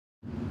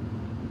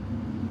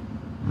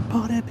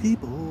Party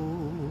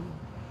people,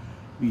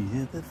 we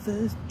have the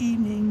first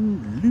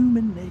evening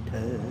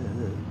Luminator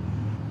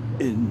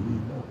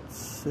in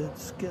said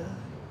sky.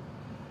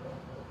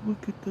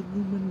 Look at the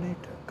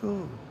Luminator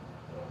go.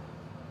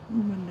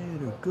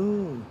 Luminator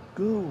go,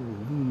 go,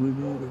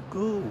 Luminator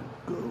go,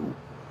 go,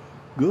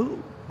 go,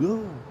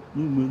 go,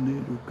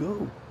 Luminator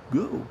go,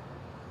 go.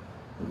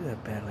 Look at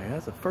that bad guy.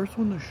 That's the first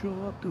one to show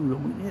up, dude.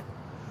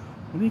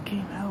 When it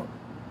came out,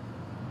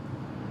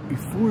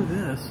 before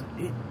this,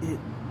 it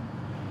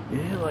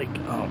had like,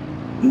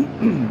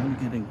 I'm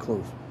getting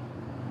close.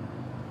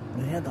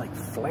 It had like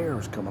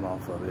flares coming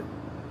off of it.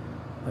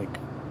 Like,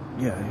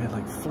 yeah, it had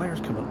like flares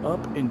coming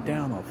up and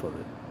down off of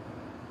it.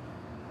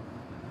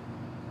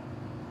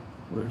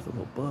 Well, there's a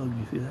little bug,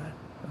 you see that?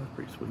 That was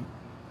pretty sweet.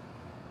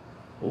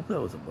 Hope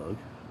that was a bug.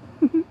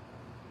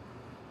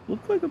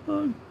 Looked like a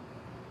bug.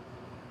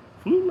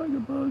 Flew like a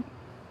bug.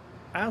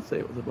 I'll say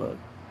it was a bug.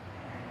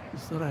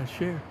 Just thought I'd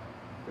share.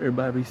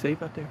 Everybody be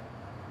safe out there.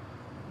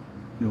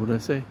 You know what I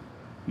say?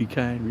 Be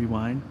kind,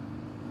 rewind.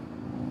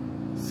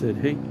 Said,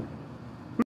 hey,